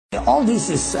All this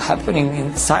is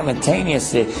happening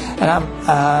simultaneously, and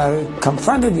I'm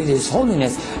confronted with His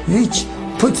Holiness, which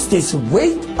puts this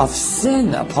weight of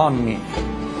sin upon me.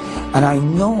 And I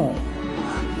know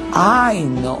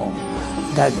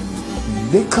that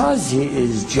because He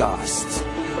is just,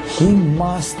 He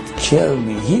must kill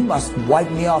me. He must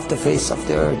wipe me off the face of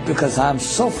the earth because I'm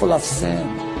so full of sin.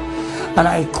 And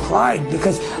I cried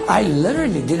because I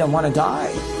literally didn't want to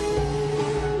die.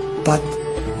 But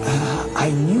I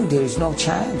knew there is no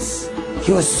chance.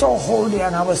 He was so holy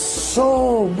and I was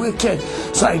so wicked.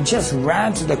 So I just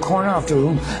ran to the corner of the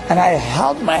room and I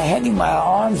held my head in my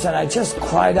arms and I just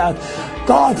cried out,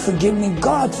 God forgive me,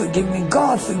 God forgive me,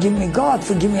 God forgive me, God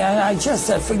forgive me. And I just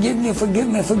said, forgive me, forgive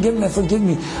me, forgive me, forgive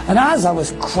me. And as I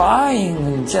was crying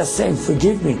and just saying,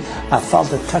 forgive me, I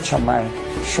felt a touch on my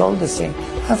shoulder saying,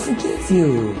 I forgive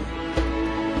you.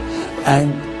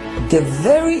 And the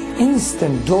very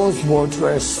instant those words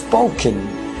were spoken,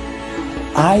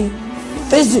 I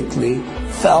physically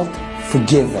felt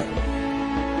forgiven.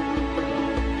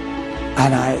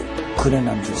 And I couldn't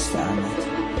understand it.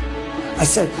 I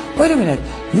said, wait a minute,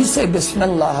 you say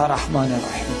Bismillah ar-Rahman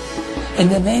ar-Rahim, in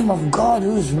the name of God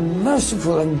who is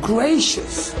merciful and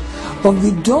gracious. But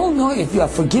we don't know if you are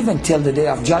forgiven till the day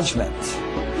of judgment.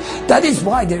 That is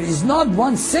why there is not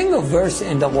one single verse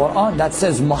in the Quran that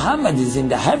says Muhammad is in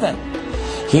the heaven.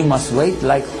 He must wait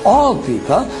like all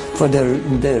people for the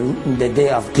day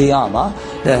of Qiyamah,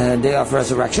 the day of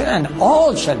resurrection, and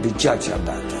all shall be judged on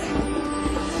that day.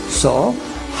 So,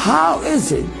 how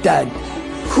is it that,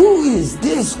 who is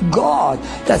this God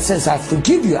that says, I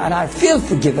forgive you and I feel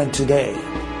forgiven today?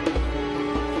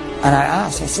 And I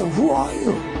asked, I said, who are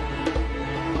you?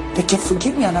 They can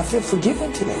forgive me and I feel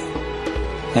forgiven today.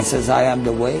 And says, I am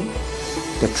the way,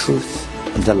 the truth,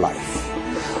 and the life.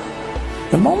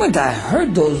 The moment I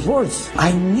heard those words,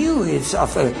 I knew it's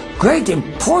of a great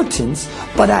importance,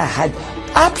 but I had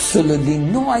absolutely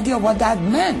no idea what that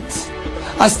meant.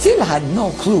 I still had no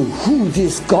clue who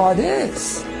this God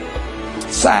is.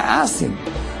 So I asked him,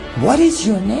 what is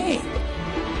your name?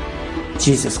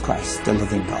 Jesus Christ, the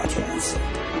living God, he answered.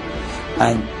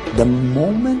 And the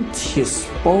moment he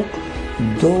spoke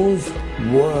those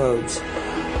words,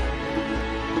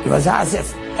 it was as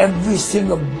if every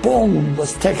single bone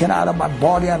was taken out of my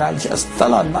body and I just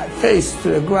fell on my face to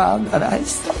the ground and I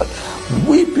started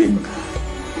weeping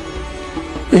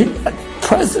in the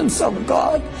presence of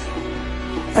God.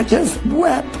 I just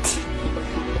wept.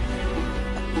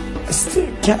 I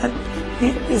still can't,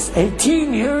 this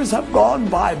 18 years have gone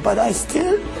by, but I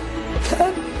still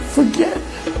can't forget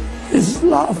His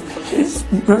love, His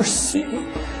mercy,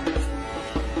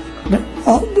 and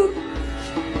all the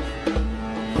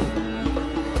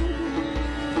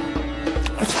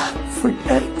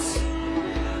forget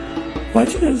what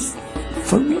is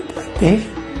for me that day.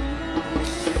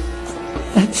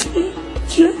 And He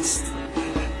just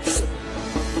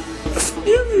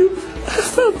forgive you. I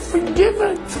felt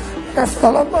forgiven. I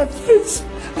fell on my face.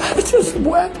 I just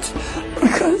wept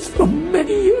because for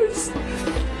many years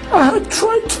I had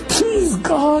tried to please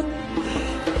God,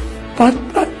 but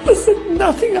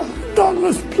nothing I had done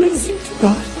was pleasing to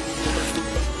God.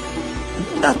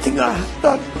 Nothing I had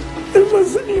done. It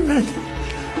wasn't even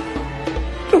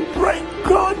the bright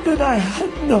God that I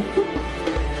had known.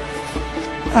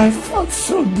 I felt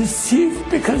so deceived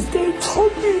because they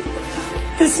told me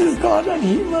this is God and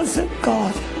He wasn't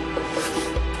God.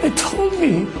 They told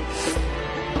me,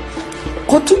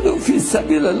 "Qutulu fi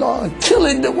sabilillah," kill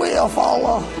in the way of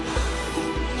Allah.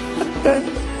 And then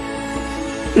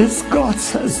this God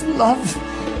says, love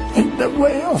in the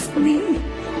way of me,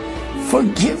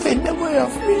 forgive in the way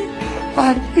of me.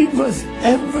 And it was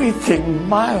everything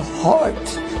my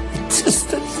heart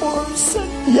existed for. Said,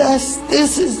 yes,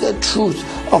 this is the truth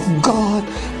of God.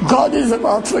 God is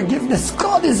about forgiveness.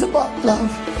 God is about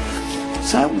love.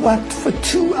 So I wept for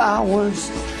 2 hours.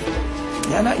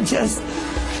 And I just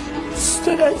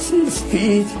stood at His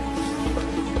feet.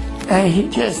 And He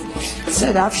just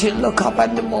said, Afshin, look up.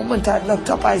 And the moment I looked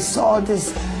up, I saw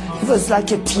this. It was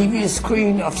like a TV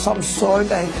screen of some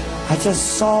sort. I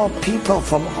just saw people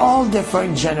from all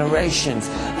different generations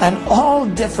and all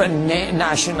different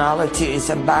nationalities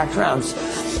and backgrounds.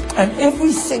 And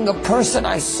every single person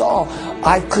I saw,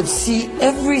 I could see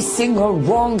every single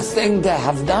wrong thing they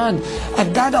have done.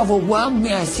 And that overwhelmed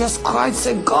me. I just cried,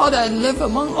 said, God, I live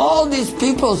among all these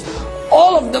peoples.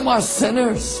 All of them are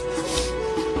sinners.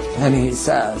 And He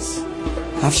says,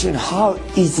 Afshin, how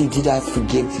easy did I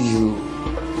forgive you?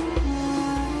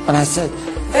 And I said,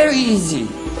 very easy.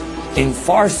 In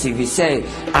Farsi we say,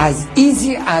 as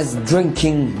easy as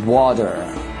drinking water.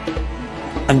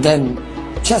 And then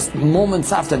just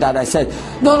moments after that, I said,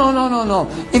 no.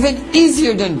 Even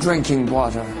easier than drinking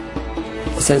water.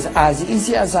 He says, as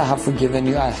easy as I have forgiven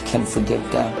you, I can forgive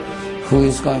them. Who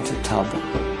is going to tell them?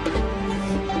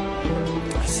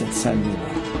 I said, send me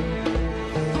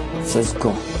one. He says,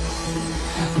 go.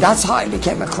 That's how I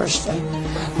became a Christian.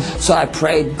 So I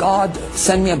prayed, God,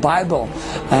 send me a Bible.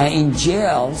 In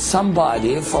jail,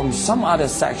 somebody from some other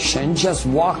section just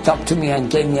walked up to me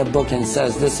and gave me a book and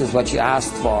says, this is what you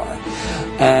asked for.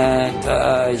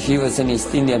 And he was an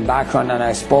East Indian background, and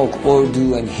I spoke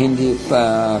Urdu and Hindi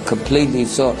completely.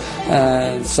 So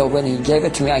when he gave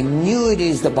it to me, I knew it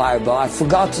is the Bible. I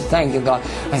forgot to thank you, God.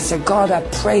 I said, God, I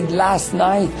prayed last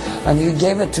night and you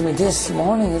gave it to me this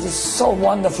morning. It is so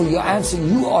wonderful. Your answer,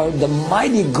 you are the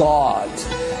mighty God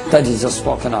that is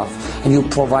spoken of, and you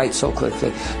provide so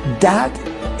quickly. That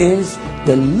is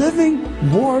the living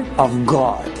word of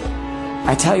God.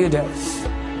 I tell you this,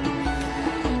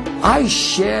 I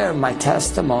share my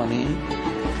testimony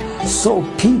so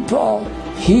people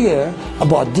hear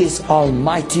about this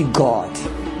almighty God.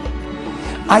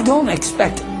 I don't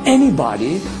expect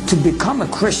anybody to become a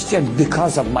Christian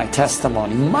because of my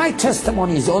testimony. My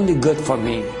testimony is only good for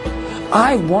me.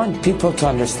 I want people to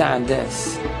understand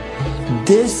this.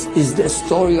 This is the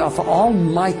story of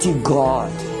Almighty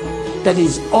God that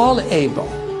is all able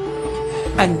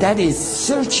and that is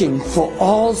searching for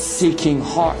all seeking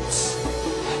hearts,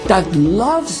 that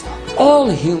loves all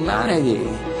humanity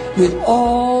with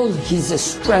all his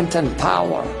strength and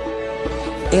power.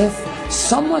 If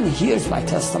someone hears my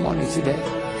testimony today,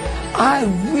 I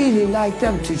really like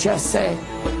them to just say,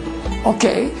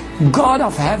 okay, God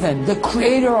of heaven, the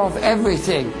creator of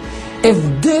everything, if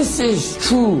this is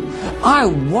true, I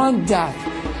want that.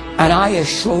 And I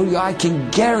assure you, I can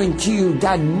guarantee you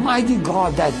that mighty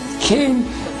God that came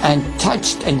and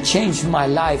touched and changed my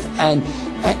life and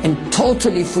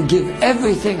totally forgive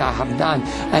everything I have done.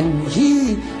 And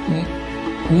he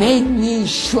made me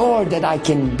sure that I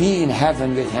can be in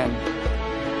heaven with him.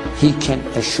 He can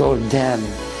assure them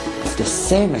of the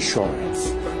same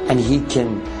assurance, and he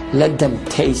can let them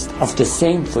taste of the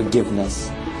same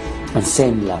forgiveness and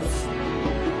same love.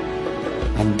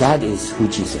 And that is who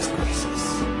Jesus Christ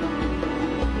is.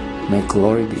 May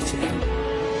glory be to him,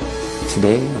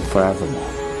 today and forevermore.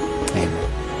 Amen.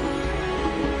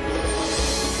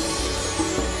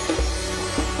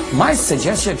 My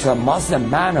suggestion to a Muslim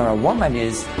man or a woman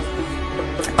is,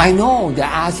 I know they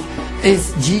ask,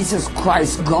 is Jesus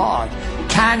Christ God?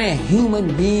 Can a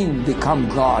human being become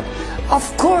God?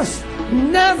 Of course,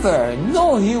 never.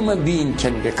 No human being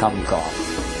can become God.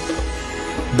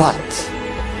 But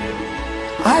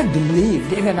I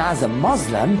believe, even as a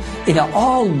Muslim, in an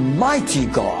almighty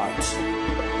God.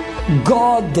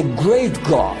 God, the great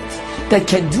God, that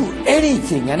can do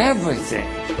anything and everything.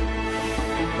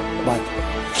 But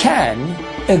can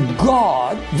a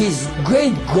God, this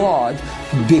great God,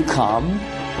 become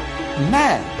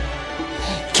man?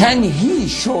 Can he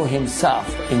show himself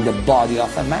in the body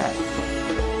of a man?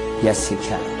 Yes, he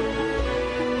can.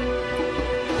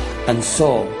 And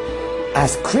so,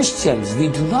 as Christians, we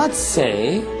do not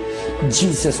say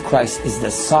Jesus Christ is the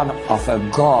Son of a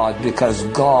God because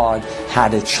God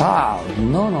had a child.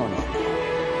 No.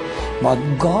 But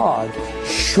God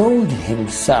showed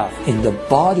himself in the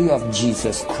body of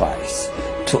Jesus Christ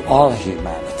to all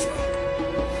humanity.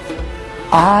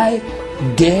 I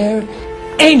dare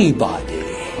anybody,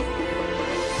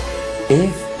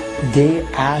 if they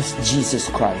ask Jesus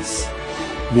Christ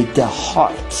with the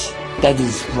heart that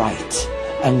is right,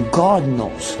 and God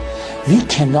knows, we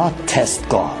cannot test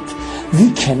God,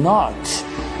 we cannot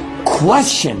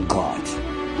question God,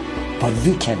 but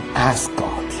we can ask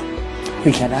God.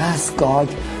 We can ask God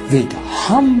with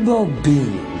humble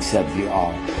beings that we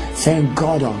are, saying,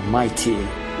 God Almighty,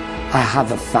 I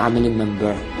have a family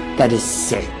member that is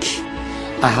sick.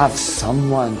 I have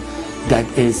someone that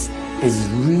is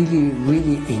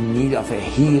really in need of a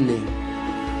healing.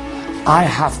 I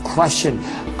have questions.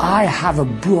 I have a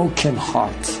broken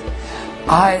heart.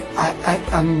 I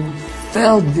am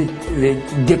filled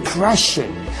with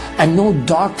depression, and no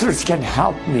doctors can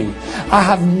help me. I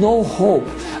have no hope.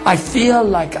 I feel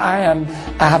like I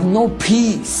have no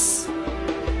peace.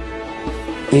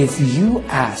 If you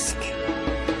ask,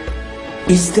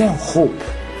 is there hope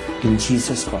in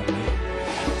Jesus for me?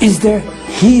 Is there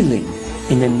healing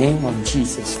in the name of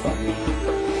Jesus for me?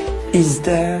 Is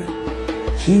there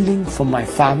healing for my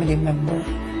family member?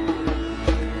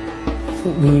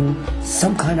 I mean,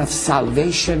 some kind of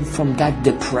salvation from that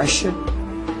depression?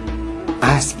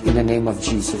 Ask in the name of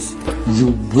Jesus.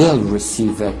 You will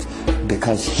receive it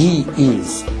because he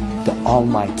is the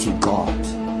Almighty God.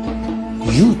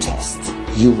 You test,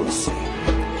 you will see.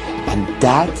 And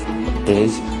that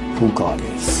is who God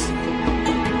is.